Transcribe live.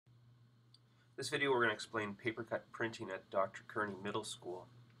This video we're going to explain PaperCut printing at Dr. Kearney Middle School.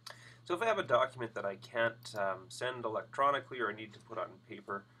 So if I have a document that I can't send electronically or I need to put on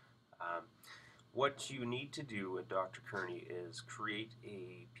paper, what you need to do at Dr. Kearney is create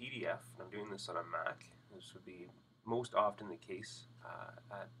a PDF. And I'm doing this on a Mac. This would be most often the case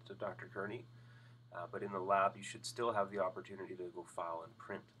at Dr. Kearney, but in the lab you should still have the opportunity to go file and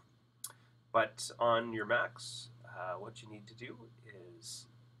print. But on your Macs, what you need to do is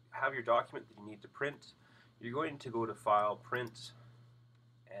have your document that you need to print. You're going to go to File, Print,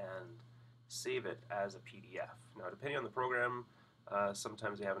 and save it as a PDF. Now, depending on the program,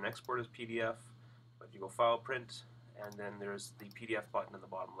 sometimes they have an export as PDF, but you go File, Print, and then there's the PDF button on the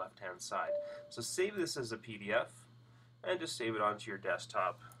bottom left-hand side. So save this as a PDF, and just save it onto your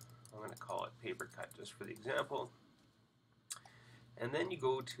desktop. I'm going to call it PaperCut just for the example. And then you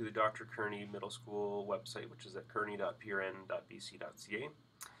go to the Dr. Kearney Middle School website, which is at kearney.prn.bc.ca.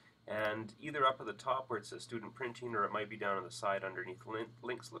 And either up at the top where it says student printing, or it might be down on the side underneath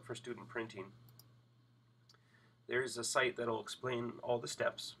links, look for student printing. There's a site that will explain all the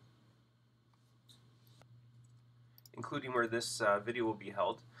steps, including where this video will be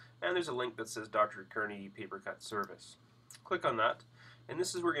held. And there's a link that says Dr. Kearney PaperCut service. Click on that, and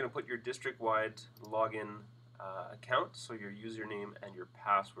this is where you're going to put your district-wide login account, so your username and your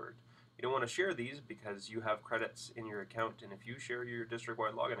password. You don't want to share these because you have credits in your account, and if you share your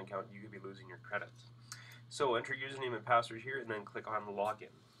district-wide login account, you could be losing your credits. So enter username and password here, and then click on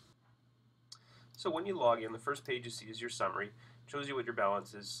login. So when you log in, the first page you see is your summary. It shows you what your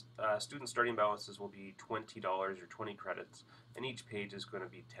balance is. Student starting balances will be $20 or 20 credits, and each page is going to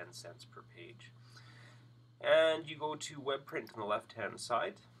be 10 cents per page. And you go to web print on the left-hand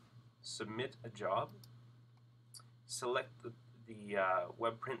side, submit a job, select the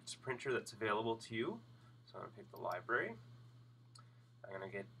web printer that's available to you. So I'm going to pick the library. I'm going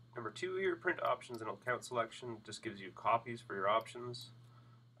to get number 2 here, print options and account selection. Just gives you copies for your options.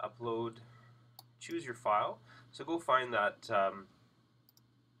 Upload, choose your file. So go find that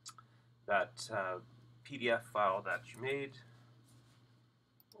PDF file that you made,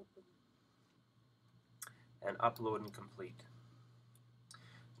 and upload and complete.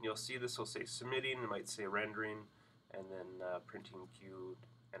 And you'll see this will say submitting, it might say rendering, and then printing queued,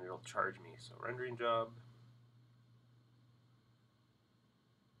 and it'll charge me. So rendering job,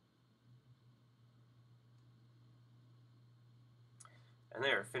 and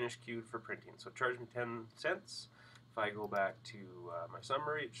there, finished queued for printing. So charge me 10 cents. If I go back to my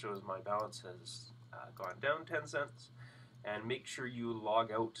summary, it shows my balance has gone down 10 cents. And make sure you log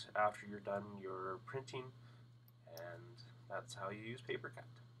out after you're done your printing, and that's how you use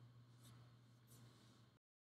PaperCut.